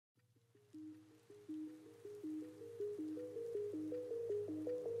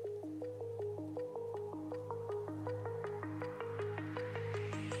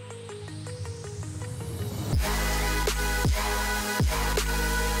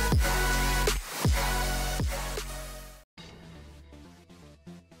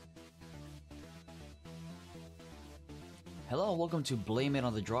Hello, welcome to Blame It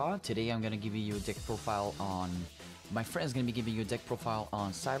on the Draw. Today I'm going to give you a deck profile on... My friend's going to be giving you a deck profile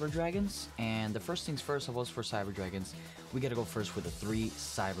on Cyber Dragons. And the first things first of all, for Cyber Dragons, we got to go first with the 3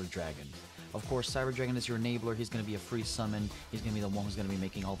 Cyber Dragons. Of course, Cyber Dragon is your enabler. He's going to be a free summon. He's going to be the one who's going to be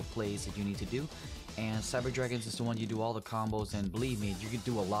making all the plays that you need to do. And Cyber Dragons is the one you do all the combos, and believe me, you can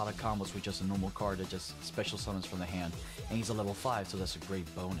do a lot of combos with just a normal card that just special summons from the hand. And he's a level 5, so that's a great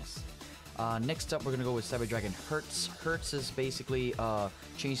bonus. Next up, we're gonna go with Cyber Dragon Hertz. Hertz is basically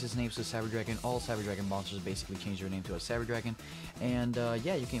changed his name to Cyber Dragon. All Cyber Dragon monsters basically change their name to a Cyber Dragon. And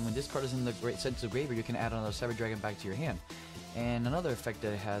yeah, you can, when this card is in the sent to the graveyard, you can add another Cyber Dragon back to your hand. And another effect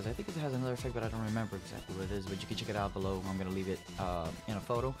that it has, I think it has another effect, but I don't remember exactly what it is, but you can check it out below. I'm gonna leave it in a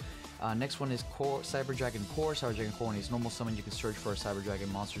photo. Next one is Core, Cyber Dragon Core. Cyber Dragon Core, when he's normal summon, you can search for a Cyber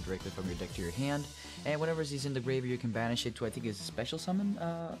Dragon monster directly from your deck to your hand. And whenever he's in the graveyard, you can banish it to, I think it's a special summon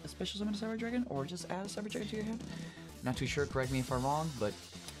a Cyber Dragon, or just add a Cyber Dragon to your hand. Not too sure, correct me if I'm wrong, but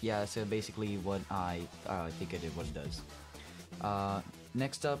yeah, that's basically what I think I did what it does.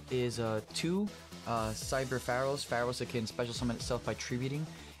 Next up is 2 Cyber Pharaohs. Pharaohs that can special summon itself by tributing.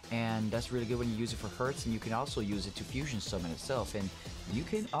 And that's really good when you use it for Hertz, and you can also use it to fusion summon itself. And you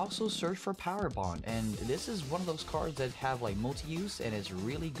can also search for Power Bond, and this is one of those cards that have like multi-use, and it's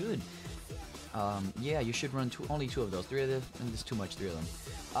really good. Yeah, you should run only 2 of those. 3 of them, and there's too much, 3 of them.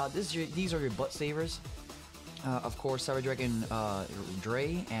 These are your butt savers. Of course, Cyber Dragon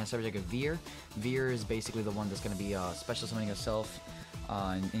Dre and Cyber Dragon Veer. Veer is basically the one that's going to be special summoning itself.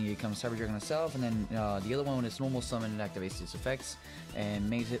 And it becomes Cyber Dragon itself, and then the other one, when it's normal summon, it activates its effects and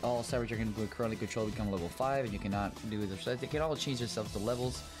makes it all Cyber Dragon we currently control become level 5, and you cannot do this. They can all change themselves to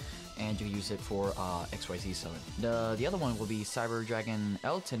levels, and you can use it for XYZ summon. The other one will be Cyber Dragon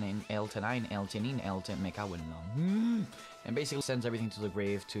Eltenine, and basically sends everything to the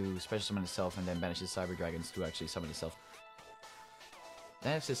grave to special summon itself, and then banishes Cyber Dragons to actually summon itself.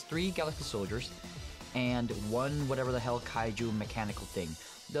 Then it says 3 Galaxy Soldiers and 1 whatever the hell kaiju mechanical thing.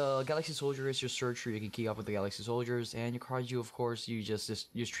 The Galaxy Soldier is your searcher. You can key up with the Galaxy Soldiers, and your kaiju, of course, you just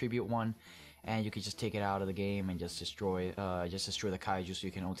use tribute 1, and you can just take it out of the game and just destroy the kaiju, so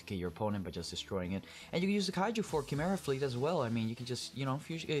you can OTK your opponent by just destroying it. And you can use the kaiju for Chimera Fleet as well. I mean, you can just, you know,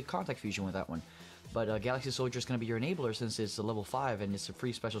 contact fusion with that one. But Galaxy Soldier is going to be your enabler, since it's a level 5 and it's a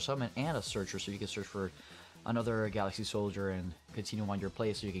free special summon and a searcher, so you can search for another Galaxy Soldier and continue on your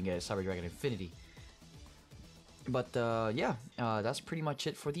play, so you can get Cyber Dragon Infinity. But yeah, that's pretty much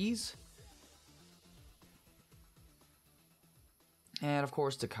it for these. And of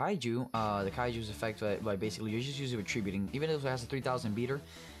course, the Kaiju's effect by basically you just use it with tributing. Even if it has a 3000 beater,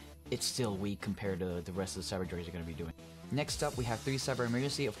 it's still weak compared to the rest of the Cyber Dragons you're going to be doing. Next up, we have 3 Cyber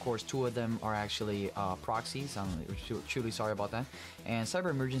Emergency. Of course, 2 of them are actually proxies. I'm truly sorry about that. And Cyber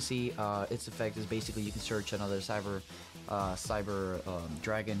Emergency, its effect is basically you can search another Cyber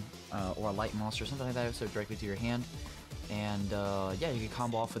Dragon or a Light Monster, something like that, so directly to your hand. And yeah, you can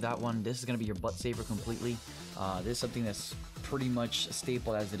combo off with that one. This is going to be your butt saver completely. This is something that's pretty much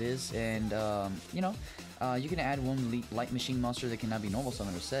staple as it is. And you know, you can add 1 Light Machine monster that cannot be normal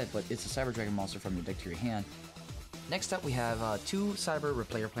summon or set, but it's a Cyber Dragon monster from your deck to your hand. Next up, we have 2 Cyber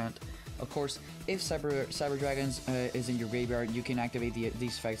Replayer Plant. Of course, if Cyber Dragons is in your graveyard, you can activate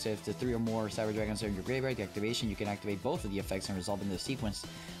these effects. If the 3 or more Cyber Dragons are in your graveyard, the activation, you can activate both of the effects and resolve in the sequence.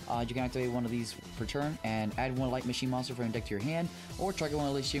 You can activate 1 of these per turn and add 1 Light Machine monster from your deck to your hand, or target 1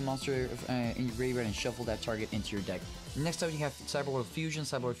 Light Machine monster in your graveyard and shuffle that target into your deck. Next up, you have Cyber World Fusion.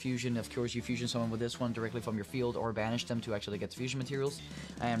 Cyber World Fusion, of course, you fusion someone with this one directly from your field, or banish them to actually get fusion materials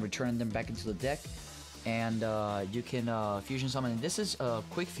and return them back into the deck. And you can fusion summon. This is a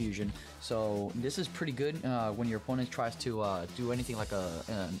quick fusion, so this is pretty good when your opponent tries to do anything like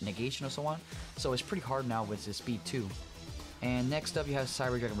a negation or so on. So it's pretty hard now with the speed 2. And next up, you have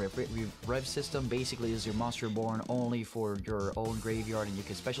Cyber Dragon Rev System. Basically, is your monster born only for your own graveyard, and you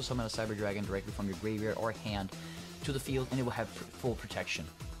can special summon a Cyber Dragon directly from your graveyard or hand to the field, and it will have full protection.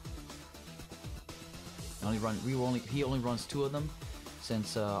 He only runs 2 of them,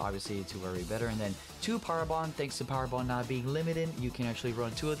 since obviously 2 are way better. And then 2 Power Bond. Thanks to Power Bond not being limited, you can actually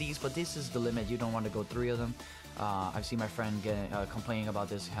run 2 of these, but this is the limit. You don't want to go 3 of them. I've seen my friend complaining about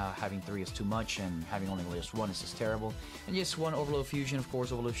this, having 3 is too much, and having only just 1 is just terrible. And just 1 Overload Fusion. Of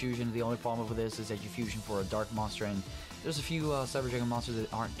course, Overload Fusion, the only problem with this is that you fusion for a dark monster, and there's a few Cyber Dragon monsters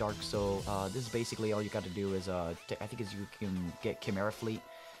that aren't dark, so this is basically all you got to do is, I think is you can get Chimera Fleet,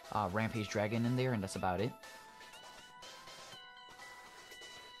 Rampage Dragon in there, and that's about it.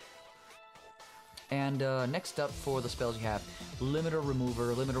 And next up for the spells, you have Limiter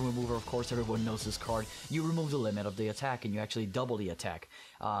Remover. Limiter Remover, of course, everyone knows this card. You remove the limit of the attack, and you actually double the attack.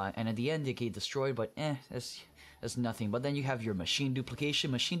 And at the end, it get destroyed, but That's nothing. But then you have your Machine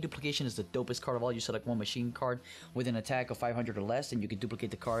Duplication. Machine Duplication is the dopest card of all. You select one machine card with an attack of 500 or less, and you can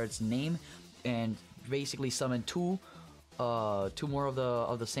duplicate the card's name and basically summon two more of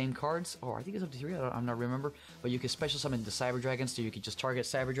the same cards, or I think it's up to 3. I'm not remember, but you can special summon the Cyber Dragons, so you can just target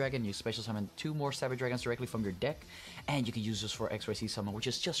Cyber Dragon. You special summon 2 more Cyber Dragons directly from your deck, and you can use this for XYZ summon, which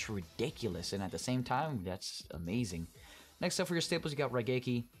is just ridiculous. And at the same time, that's amazing. Next up for your staples, you got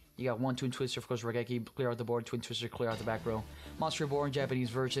Raigeki. You got 1 Twin Twister, of course, Raigeki, clear out the board, Twin Twister, clear out the back row. Monster Reborn, Japanese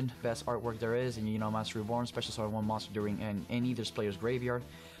version, best artwork there is, and you know Monster Reborn, special summon 1 monster during either player's graveyard.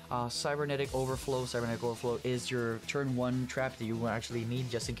 Cybernetic Overflow. Cybernetic Overflow is your turn 1 trap that you will actually need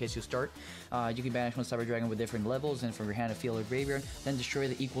just in case you start. You can banish 1 Cyber Dragon with different levels and from your hand to field or graveyard. Then destroy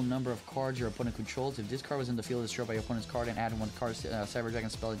the equal number of cards your opponent controls. If this card was in the field, destroy by your opponent's card and add 1 card Cyber Dragon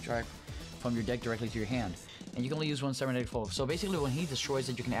spell track from your deck directly to your hand. And you can only use 1 Cybernetic Foe. So basically when he destroys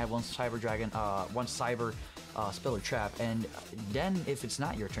it, you can add 1 Cyber Dragon, 1 Cyber spell or trap, and then if it's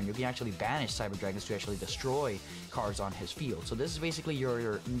not your turn, you can actually banish Cyber Dragons to actually destroy cards on his field. So this is basically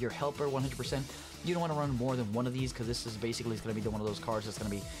your helper 100%. You don't want to run more than 1 of these, because this is basically going to be one of those cards that's going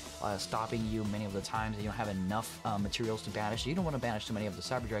to be stopping you many of the times, and you don't have enough materials to banish. You don't want to banish too many of the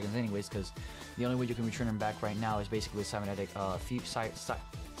Cyber Dragons anyways, because the only way you can return them back right now is basically with Cybernetic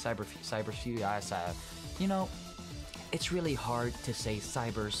Cyber Fuse. You know, it's really hard to say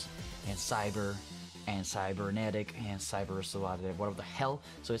Cybers and Cyber and Cybernetic and Cyber, so whatever the hell.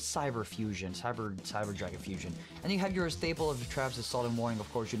 So it's Cyber Fusion, Cyber Dragon Fusion. And you have your staple of traps is Solemn Warning.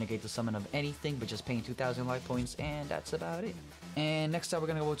 Of course, you negate the summon of anything, but just paying 2,000 life points, and that's about it. And next up, we're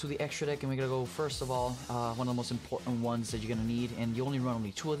gonna go to the extra deck, and we're gonna go first of all, one of the most important ones that you're gonna need, and you only run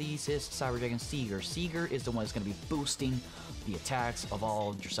only 2 of these, is Cyber Dragon Seeger. Seeger is the one that's gonna be boosting the attacks of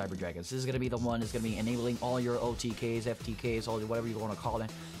all your Cyber Dragons. This is gonna be the one that's gonna be enabling all your OTKs, FTKs, all whatever you want to call it.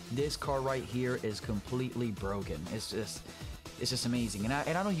 This card right here is completely broken. It's just amazing. And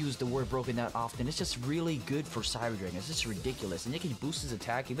I don't use the word broken that often. It's just really good for Cyber Dragon. It's just ridiculous. And you can boost his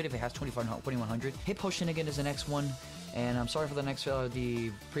attack even if it has 2100. Hit Potion again is the next one. And I'm sorry for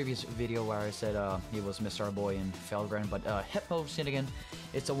the previous video where I said he was Mr. Boy in Felgren, but Hit Potion again,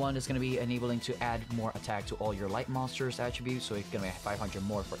 it's the one that's going to be enabling to add more attack to all your light monsters attributes, so it's going to be 500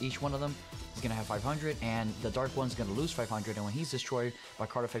 more for each one of them. He's going to have 500, and the Dark One's going to lose 500, and when he's destroyed by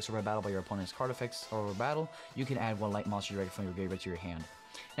card effects or by battle by your opponent's card effects or battle, you can add 1 light monster directly from your graveyard to your hand.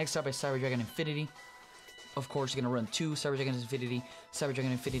 Next up is Cyber Dragon Infinity. Of course, you're going to run 2 Cyber Dragon Infinity. Cyber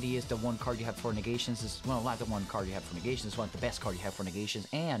Dragon Infinity is the 1 card you have for negations. It's, well, not the 1 card you have for negations. It's one of the best card you have for negations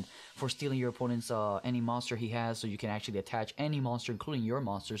and for stealing your opponent's any monster he has, so you can actually attach any monster, including your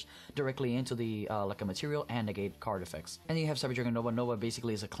monsters, directly into the like a material and negate card effects. And then you have Cyber Dragon Nova. Nova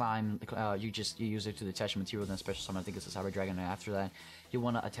basically is a climb. You use it to detach a material, then special summon. I think it's a Cyber Dragon, and after that, you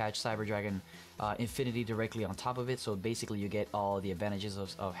want to attach Cyber Dragon Infinity directly on top of it, so basically you get all the advantages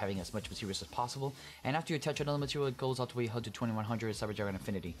of having as much materials as possible. And after you attach another material, it goes all the way to 2100 Cyber Dragon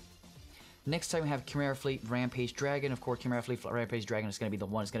Infinity. Next time we have Chimera Fleet Rampage Dragon. Of course, Chimera Fleet Rampage Dragon is going to be the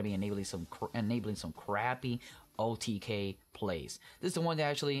one that's going to be enabling some crappy OTK plays. This is the one that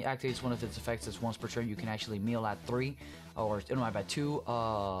actually activates one of its effects as once per turn. You can actually mill at 3, or no, about 2.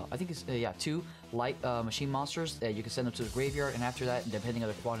 I think it's 2 light machine monsters. You can send them to the graveyard, and after that, depending on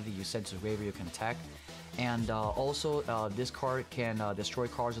the quantity you send to the graveyard, you can attack. And also, this card can destroy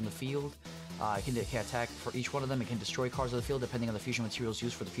cards in the field. It can attack for each one of them. It can destroy cards on the field depending on the fusion materials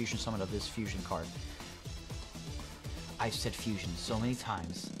used for the fusion summon of this fusion card. I've said fusion so many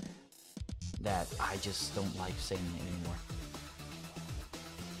times that I just don't like saying it anymore.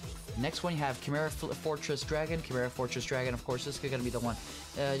 Next one, you have Chimera Fortress Dragon. Chimera Fortress Dragon, of course, this is going to be the one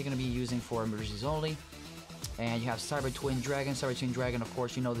you're going to be using for emergencies only. And you have Cyber Twin Dragon. Cyber Twin Dragon, of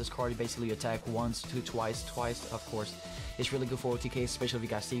course, you know this card. Basically, you attack once, twice, of course. It's really good for OTK, especially if you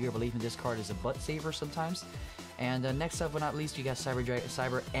got Seeger. Believe me, this card is a butt saver sometimes. And next up, but not least, you got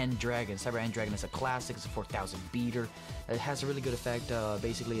Cyber End Dragon. Cyber End Dragon is a classic. It's a 4000 beater. It has a really good effect.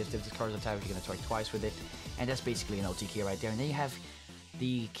 Basically, if this card is attacked, you're going to attack twice with it. And that's basically an OTK right there. And then you have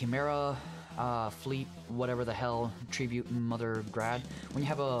the Chimera Fleet, whatever the hell, Tribute Mother Grad. When you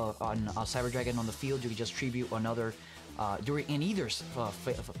have a Cyber Dragon on the field, you can just tribute another. In either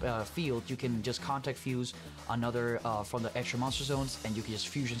field, you can just contact fuse another from the extra monster zones, and you can just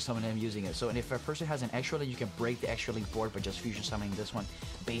fusion summon them using it. So, and if a person has an extra link, you can break the extra link board by just fusion summoning this one,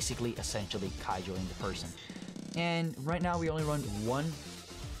 basically, essentially kaijuing the person. And right now, we only run 1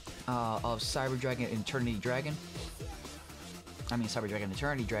 of Cyber Dragon Eternity Dragon. I mean, Cyber Dragon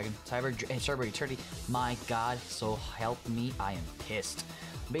Eternity Dragon. Cyber Eternity. My God, so help me, I am pissed.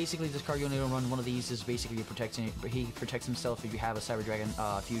 Basically, this card you only run one of these is basically he protects himself if you have a Cyber Dragon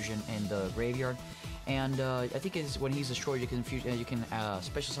fusion in the graveyard. And I think it's when he's destroyed, you can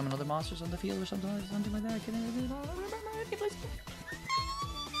special summon other monsters on the field or something like that.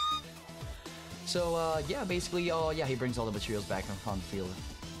 So yeah, basically, yeah, he brings all the materials back on the field.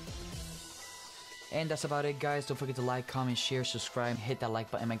 And that's about it, guys. Don't forget to like, comment, share, subscribe, hit that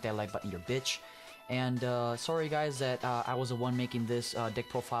like button, make that like button your bitch. And sorry guys that I was the one making this deck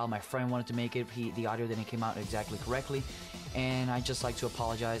profile. My friend wanted to make it. The audio didn't come out exactly correctly, and I just like to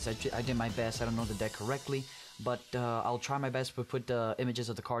apologize. I did my best. I don't know the deck correctly, but I'll try my best to put the images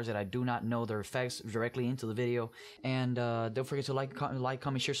of the cards that I do not know their effects directly into the video. And don't forget to like,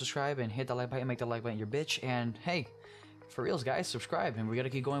 comment, share, subscribe, and hit that like button, make that like button your bitch. And hey, for reals guys, subscribe, and we gotta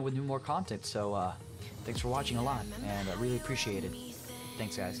keep going with more content. So thanks for watching a lot, and I really appreciate it.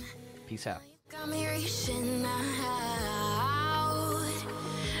 Thanks guys. Peace out. Got me reaching out.